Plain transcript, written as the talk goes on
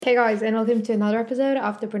Hey guys, and welcome to another episode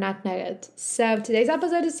of the Brunette Nugget. So today's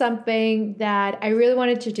episode is something that I really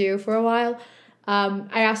wanted to do for a while.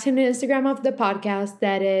 I asked him the Instagram of the podcast,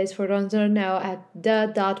 that is for those who don't know, at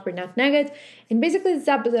the.brunette nugget. And basically, this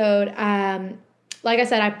episode, like I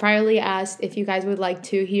said, I priorly asked if you guys would like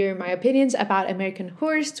to hear my opinions about American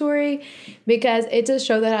Horror Story because it's a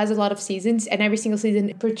show that has a lot of seasons, and every single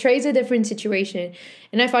season portrays a different situation.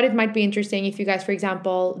 And I thought it might be interesting if you guys, for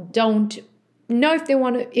example, don't know if you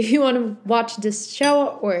want to watch this show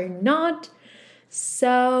or not.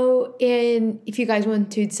 So in if you guys want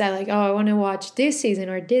to decide like, oh, I want to watch this season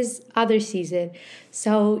or this other season.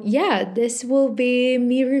 So yeah, this will be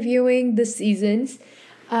me reviewing the seasons.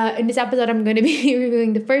 In this episode, I'm going to be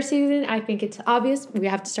reviewing the first season. I think it's obvious we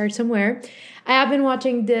have to start somewhere. I have been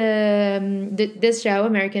watching this show,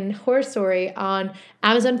 American Horror Story, on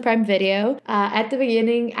Amazon Prime Video. At the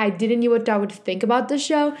beginning, I didn't know what I would think about the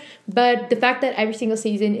show, but the fact that every single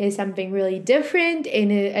season is something really different in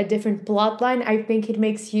a different plot line, I think it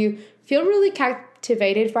makes you feel really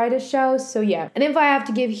captivated by the show. So yeah, and if I have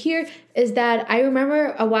to give here is that I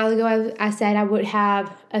remember a while ago I said I would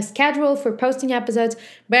have a schedule for posting episodes,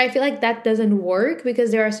 but I feel like that doesn't work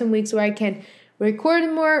because there are some weeks where I can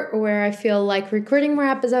record more or where I feel like recording more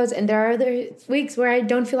episodes, and there are other weeks where I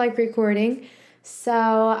don't feel like recording. So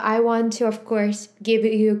I want to, of course, give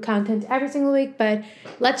you content every single week, but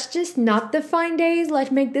let's just not define days. Let's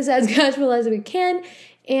make this as casual as we can.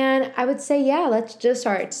 And I would say, yeah, let's just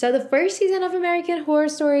start. So the first season of American Horror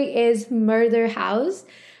Story is Murder House.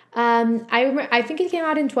 I think it came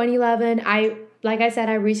out in 2011. Like I said,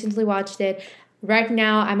 I recently watched it. Right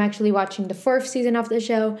now, I'm actually watching the fourth season of the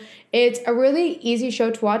show. It's a really easy show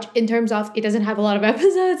to watch in terms of it doesn't have a lot of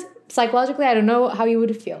episodes. Psychologically, I don't know how you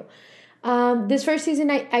would feel. This first season,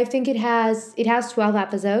 I think it has 12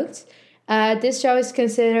 episodes. This show is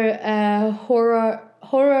considered a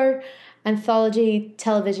horror anthology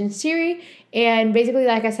television series, and basically,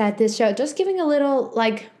 like I said, this show just giving a little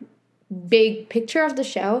like big picture of the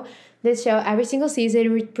show. This show, every single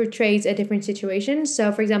season, portrays a different situation.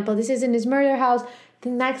 So, for example, this season is Murder House. The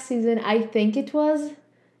next season, I think it was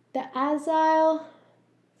the Asile.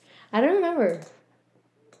 I don't remember.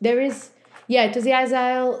 It was the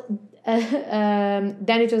Asile.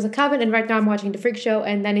 Then it was a Coven, and right now I'm watching the Freak Show,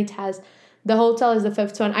 and then it has the Hotel is the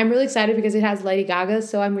fifth one. I'm really excited because it has Lady Gaga,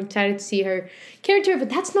 so I'm excited to see her character, but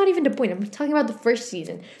that's not even the point. I'm talking about the first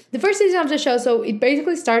season. The first season of the show, so it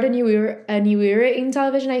basically started a new era in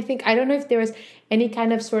television, I think. I don't know if there was any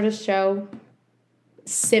kind of sort of show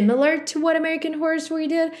similar to what American Horror Story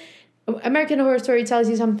did. American Horror Story tells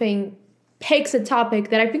you something, picks a topic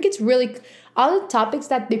that I think it's really, all the topics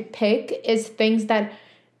that they pick is things that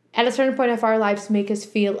at a certain point of our lives make us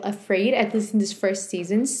feel afraid, at least in this first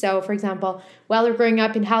season. So, for example, while we're growing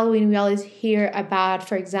up in Halloween, we always hear about,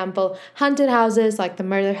 for example, haunted houses like the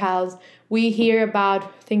Murder House. We hear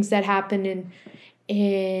about things that happen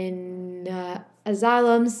in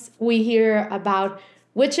asylums. We hear about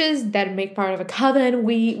witches that make part of a coven.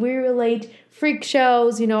 We relate freak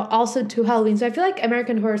shows, also to Halloween. So I feel like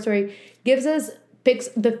American Horror Story picks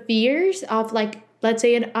the fears of, like, let's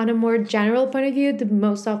say on a more general point of view, the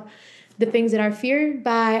most of the things that are feared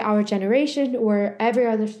by our generation or every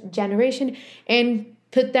other generation, and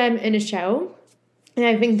put them in a show. And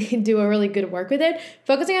I think they do a really good work with it.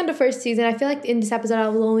 Focusing on the first season, I feel like in this episode I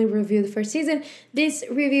will only review the first season. This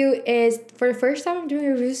review is, for the first time I'm doing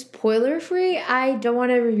a review spoiler free. I don't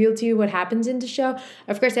want to reveal to you what happens in the show.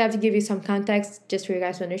 Of course, I have to give you some context just for you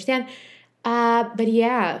guys to understand. But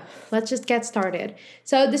yeah, let's just get started.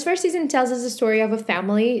 So this first season tells us the story of a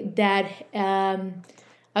family that I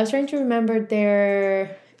was trying to remember there's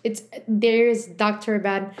Dr.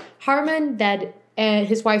 Ben Harmon, that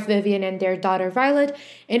his wife Vivian and their daughter Violet,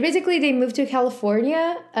 and basically they moved to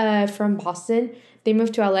California from Boston. They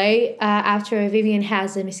moved to LA after Vivian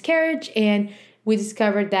has a miscarriage, and we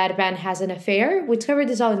discovered that Ben has an affair. We discovered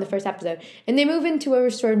this all in the first episode. And they move into a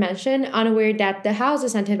restored mansion, unaware that the house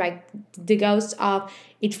is haunted by the ghosts of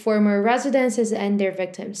its former residences and their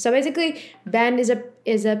victims. So basically, Ben is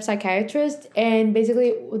a psychiatrist, and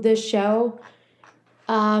basically the show,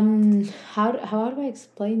 how do I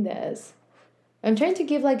explain this? I'm trying to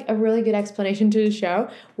give like a really good explanation to the show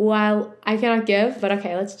while I cannot give, but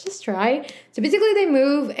okay, let's just try. So basically they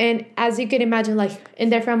move, and as you can imagine, like in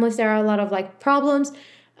their families, there are a lot of like problems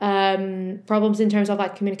in terms of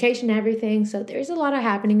like communication and everything. So there's a lot of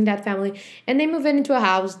happening in that family, and they move into a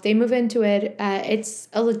house. They move into it. It's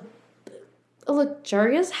a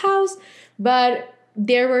luxurious house, but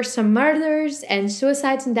there were some murders and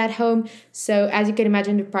suicides in that home. So as you can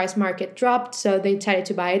imagine, the price market dropped. So they decided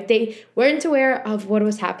to buy it. They weren't aware of what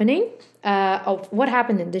was happening, of what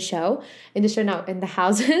happened in the show. No, in the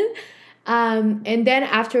house. And then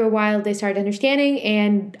after a while, they started understanding.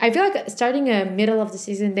 And I feel like starting a middle of the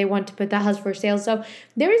season, they want to put that house for sale. So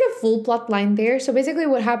there is a full plot line there. So basically,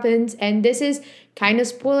 what happens, and this is kind of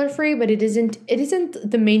spoiler free, but it isn't. It isn't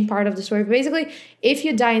the main part of the story. But basically, if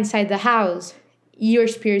you die inside the house, your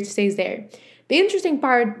spirit stays there. The interesting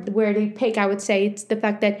part where they pick, I would say, it's the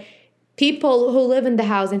fact that people who live in the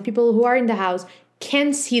house and people who are in the house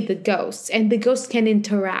can see the ghosts, and the ghosts can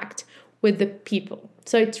interact with the people.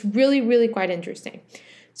 So it's really, really quite interesting.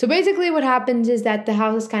 So basically what happens is that the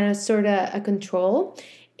house is kind of sort of a control,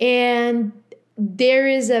 and there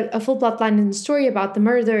is a full plot line in the story about the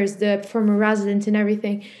murders, the former residents and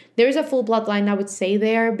everything. There is a full plot line, I would say,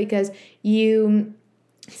 there, because you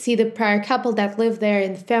see the prior couple that lived there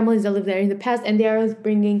and the families that lived there in the past, and they are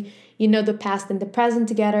bringing, the past and the present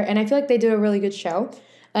together. And I feel like they do a really good show.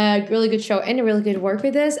 A really good show and a really good work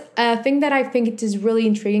with this. A thing that I think it is really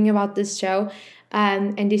intriguing about this show,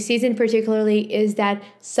 and this season particularly, is that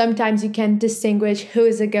sometimes you can distinguish who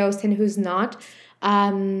is a ghost and who's not.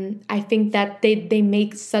 I think that they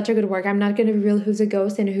make such a good work. I'm not going to reveal who's a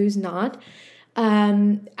ghost and who's not.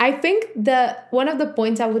 I think one of the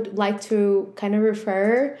points I would like to kind of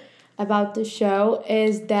refer about the show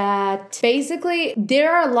is that basically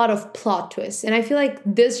there are a lot of plot twists, and I feel like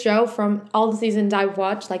this show, from all the seasons I've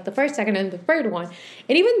watched, like the first, second, and the third one,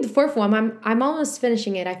 and even the fourth one, I'm almost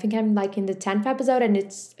finishing it. I think I'm like in the 10th episode, and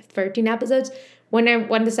it's 13 episodes. When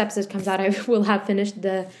this episode comes out, I will have finished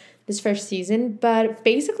this first season. But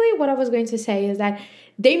basically what I was going to say is that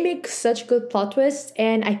they make such good plot twists,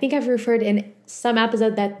 and I think I've referred in some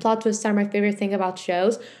episode that plot twists are my favorite thing about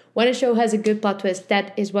shows. When a show has a good plot twist,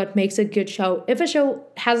 that is what makes a good show. If a show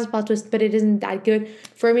has a plot twist but it isn't that good,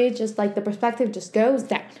 for me, just like the perspective just goes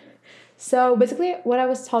down. So basically what I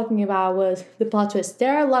was talking about was the plot twist.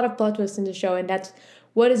 There are a lot of plot twists in the show, and that's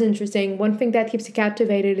what is interesting. One thing that keeps you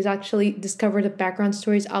captivated is actually discover the background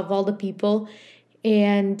stories of all the people,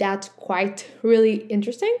 and that's quite really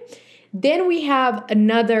interesting. Then we have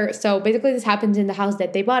another, so basically this happens in the house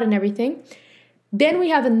that they bought and everything. Then we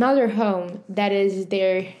have another home that is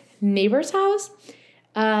their neighbor's house.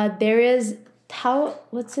 There is,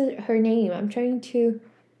 her name?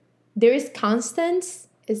 There is Constance.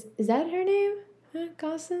 Is that her name?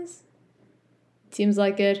 Constance? Seems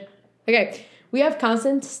like it. Okay, we have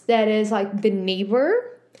Constance that is like the neighbor.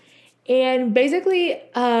 And basically,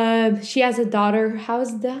 she has a daughter.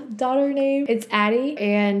 How's the daughter name? It's Addie.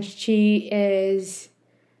 And she is...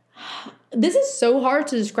 This is so hard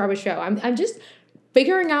to describe a show. I'm just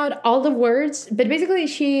figuring out all the words. But basically,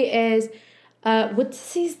 she is... what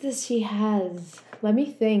disease does she has? Let me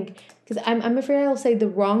think. Because I'm afraid I'll say the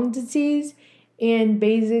wrong disease. And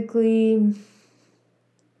basically...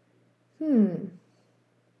 I'm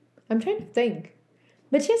trying to think.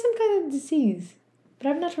 But she has some kind of disease. But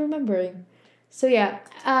I'm not remembering. So yeah,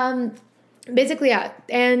 basically, yeah.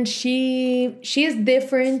 And she is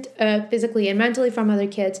different physically and mentally from other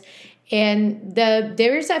kids. And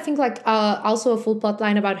there is, I think, like also a full plot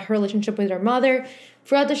line about her relationship with her mother.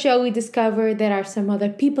 Throughout the show, we discover there are some other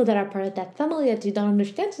people that are part of that family that you don't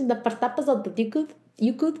understand in the first episode that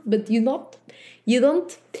you could, but you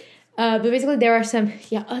don't. But basically, there are some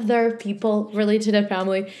other people related to the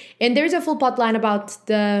family, and there's a full plot line about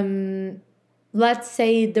the let's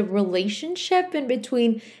say the relationship in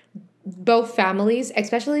between both families,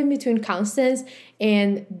 especially in between Constance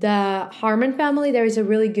and the Harmon family. There is a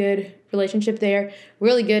really good relationship there.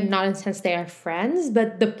 Really good, not in the sense they are friends,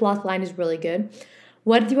 but the plot line is really good.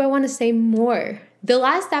 What do I want to say more? The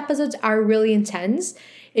last episodes are really intense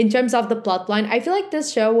in terms of the plot line. I feel like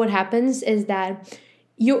this show, what happens is that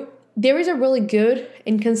there is a really good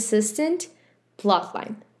and consistent plot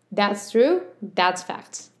line. That's true. That's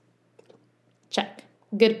facts. Check.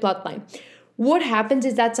 Good plot line. What happens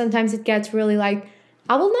is that sometimes it gets really like,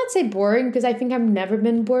 I will not say boring, because I think I've never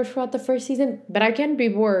been bored throughout the first season, but I can be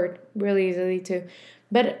bored really easily too.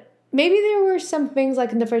 But maybe there were some things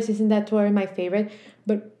like in the first season that were my favorite.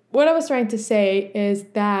 But what I was trying to say is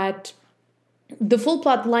that the full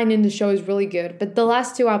plot line in the show is really good, but the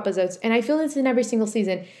last two episodes, and I feel it's in every single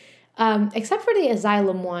season, except for the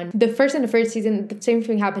asylum one, the first and the first season, the same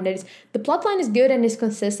thing happened. Is the plotline is good and is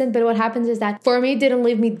consistent, but what happens is that for me, it didn't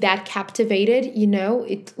leave me that captivated.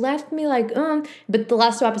 It left me like, But the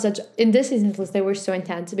last two episodes in this season, they were so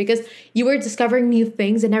intense because you were discovering new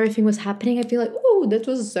things and everything was happening. I feel like, oh, that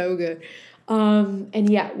was so good. And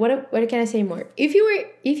yeah, what can I say more? If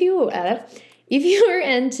if you're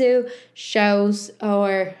into shows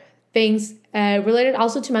or things related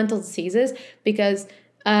also to mental diseases, because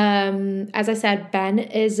as I said, Ben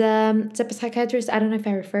is a psychiatrist. I don't know if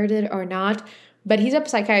I referred it or not, but he's a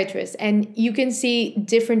psychiatrist, and you can see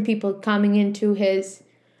different people coming into his,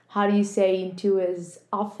 how do you say, into his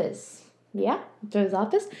office. Yeah, to his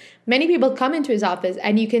office. Many people come into his office,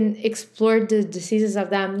 and you can explore the diseases of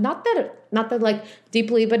them. Not that like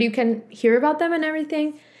deeply, but you can hear about them and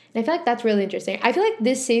everything. And I feel like that's really interesting. I feel like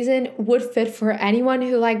this season would fit for anyone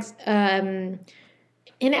who likes in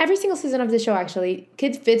every single season of the show, actually,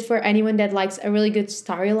 could fit for anyone that likes a really good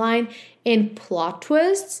storyline and plot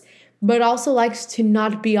twists, but also likes to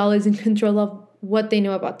not be always in control of what they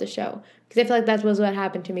know about the show. Because I feel like that was what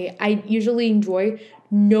happened to me. I usually enjoy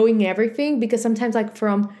knowing everything, because sometimes, like,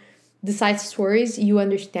 from the side stories, you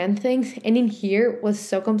understand things. And in here, it was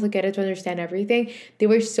so complicated to understand everything. There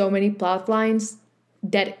were so many plot lines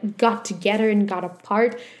that got together and got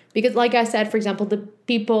apart. Because, like I said, for example, the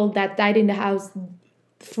people that died in the house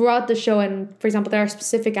throughout the show, and for example, there are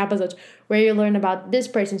specific episodes where you learn about this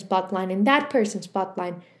person's plotline and that person's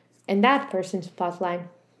plotline and that person's plotline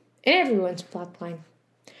and everyone's plotline.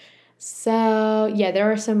 So yeah,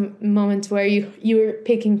 there are some moments where you're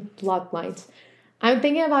picking plot lines. I'm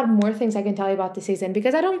thinking about more things I can tell you about the season,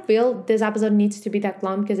 because I don't feel this episode needs to be that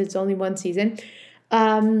long because it's only one season.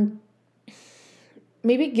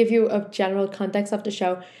 Maybe give you a general context of the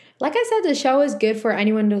show. Like I said, the show is good for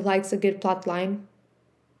anyone who likes a good plot line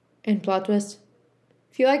and plot twist.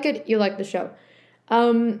 If you like it, you like the show.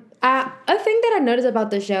 A thing that I noticed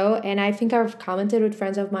about the show, and I think I've commented with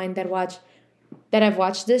friends of mine that have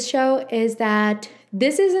watched this show, is that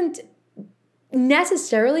this isn't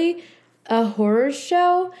necessarily a horror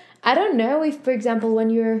show. I don't know if, for example,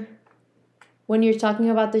 when you're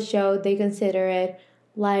talking about the show, they consider it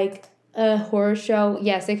like a horror show.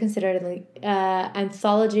 Yes, they consider it like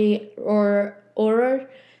anthology or horror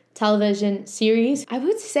television series. I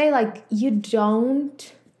would say, like, you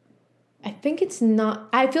don't, I think it's not,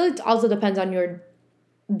 I feel it also depends on your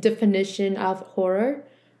definition of horror,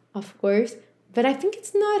 of course, but I think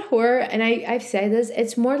it's not horror, and I've said this,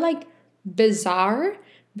 it's more like bizarre.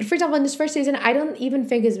 But for example, in this first season, I don't even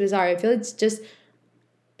think it's bizarre. I feel it's just,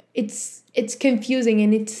 it's confusing,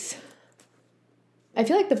 and I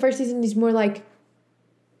feel like the first season is more like,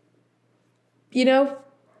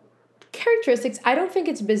 characteristics. I don't think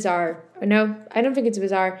it's bizarre. No, I don't think it's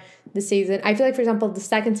bizarre this season. I feel like, for example, the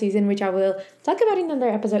second season, which I will talk about in another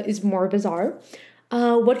episode, is more bizarre.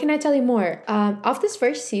 What can I tell you more? Of this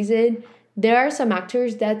first season, there are some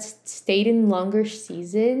actors that stayed in longer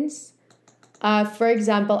seasons. For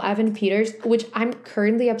example, Evan Peters, which I'm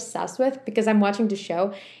currently obsessed with because I'm watching the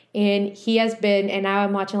show, and he has been, and now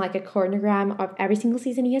I'm watching like a chronogram of every single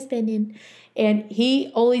season he has been in, and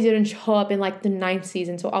he only didn't show up in like the 9th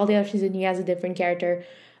season, so all the other season he has a different character.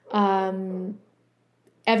 Evan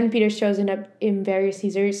Peters shows up in various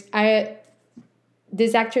seasons.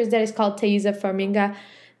 This actress that is called Thaisa Farmiga,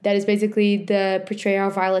 that is basically the portrayal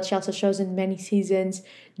of Violet. She also shows in many seasons.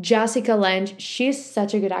 Jessica Lange, she's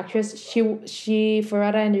such a good actress. She for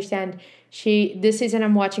what I understand, this season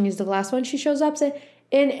I'm watching is the last one she shows up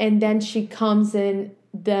in, and then she comes in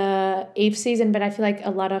the 8th season, but I feel like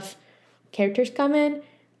a lot of characters come in.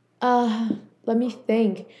 Let me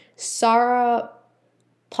think. Sarah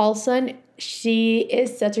Paulson, she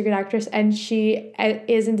is such a good actress, and she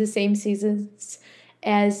is in the same seasons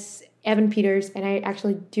as Evan Peters, and I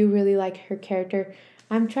actually do really like her character.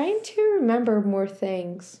 I'm trying to remember more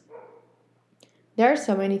things. There are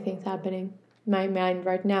so many things happening in my mind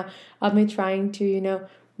right now of me trying to,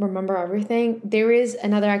 remember everything. There is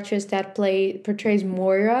another actress that portrays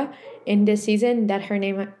Moira in this season, that her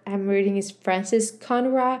name I'm reading is Frances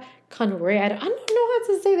Conroy. I don't know how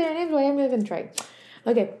to say their names, but I'm even trying.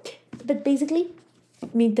 Okay, but basically,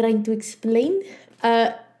 me trying to explain,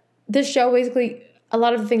 the show basically, a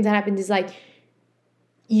lot of the things that happened is like,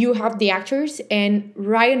 you have the actors, and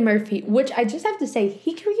Ryan Murphy, which I just have to say,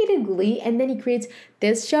 he created Glee, and then he creates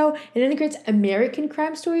this show, and then he creates American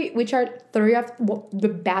Crime Story, which are 3 of the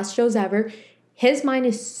best shows ever. His mind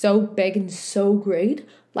is so big and so great.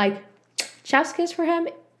 Like, chef's kiss for him,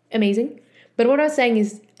 amazing. But what I was saying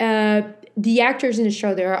is, the actors in the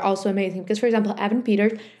show, they are also amazing. Because, for example, Evan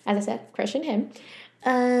Peters, as I said, crushing him.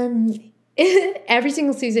 Every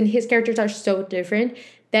single season, his characters are so different.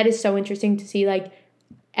 That is so interesting to see, like,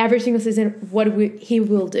 every single season, what he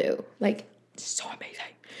will do. Like, so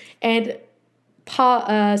amazing. And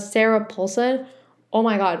Sarah Paulson, oh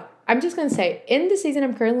my god. I'm just going to say, in the season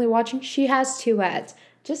I'm currently watching, she has 2 ads.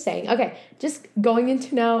 Just saying. Okay, just going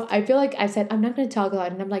into now, I feel like I said, I'm not going to talk a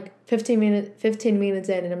lot. And I'm like 15 minutes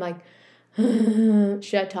in, and I'm like,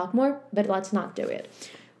 Should I talk more? But let's not do it.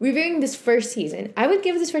 Reviewing this first season, I would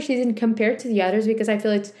give this first season compared to the others because I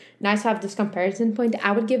feel it's nice to have this comparison point.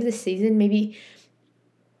 I would give this season maybe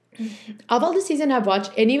of all the season I've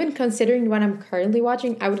watched, and even considering what I'm currently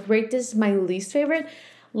watching, I would rate this my least favorite.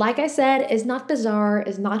 Like I said, it's not bizarre,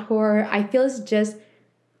 it's not horror. I feel it's just,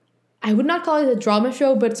 I would not call it a drama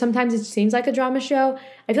show, but sometimes it seems like a drama show.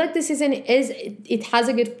 I feel like this season it has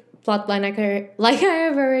a good plot line, like I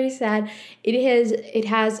have already said. It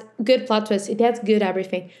has good plot twists, it has good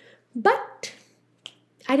everything. But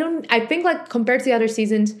I think like compared to the other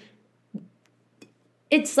seasons,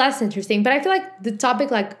 it's less interesting. But I feel like the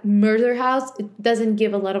topic like murder house, it doesn't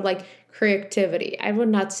give a lot of like creativity, I would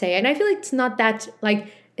not say. And I feel like it's not that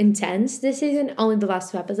like intense this season, only the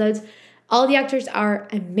last 2 episodes. All the actors are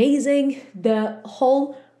amazing. The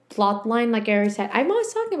whole plot line, like I already said, I'm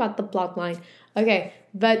always talking about the plot line. Okay,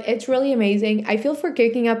 but it's really amazing. I feel for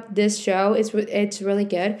kicking up this show, it's really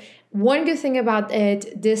good. One good thing about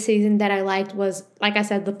it this season that I liked was, like I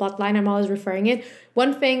said, the plot line. I'm always referring it.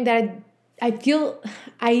 One thing that I feel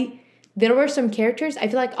there were some characters. I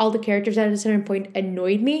feel like all the characters at a certain point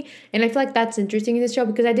annoyed me, and I feel like that's interesting in this show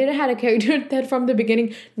because I didn't have a character that from the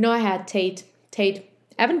beginning. No, I had Tate,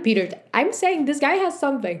 Evan Peters. I'm saying this guy has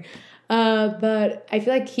something, but I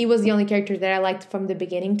feel like he was the only character that I liked from the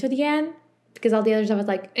beginning to the end because all the others I was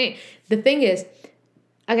like, eh. The thing is,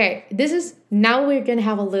 okay, this is now we're gonna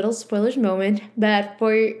have a little spoilers moment, but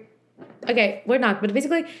okay, we're not, but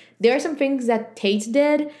basically there are some things that Tate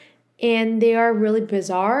did and they are really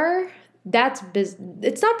bizarre.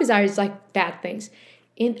 It's not bizarre, it's like bad things.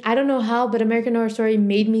 And I don't know how, but American Horror Story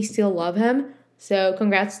made me still love him. So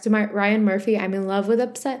congrats to my Ryan Murphy. I'm in love with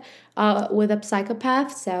a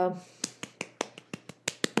psychopath. So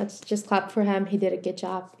let's just clap for him. He did a good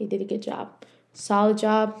job. Solid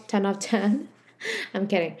job. 10 out of 10. I'm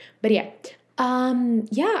kidding. But yeah.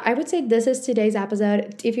 Yeah, I would say this is today's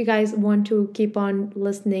episode. If you guys want to keep on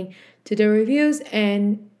listening to the reviews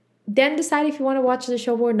and then decide if you want to watch the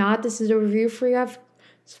show or not, this is a review free of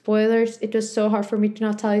spoilers. It was so hard for me to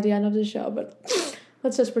not tell you the end of the show, but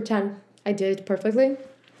let's just pretend I did it perfectly.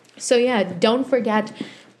 So yeah, don't forget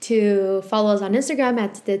to follow us on Instagram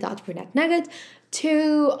at the.brunettenugget,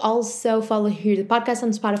 to also follow here the podcast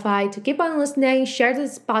on Spotify, to keep on listening, share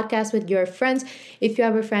this podcast with your friends. If you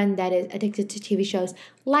have a friend that is addicted to TV shows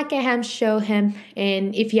like I am, show him.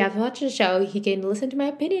 And if you have watched the show, he can listen to my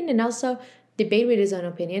opinion and also debate with his own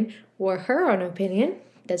opinion or her own opinion.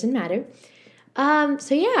 Doesn't matter.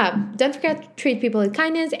 So yeah, don't forget to treat people with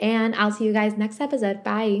kindness, and I'll see you guys next episode.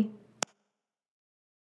 Bye.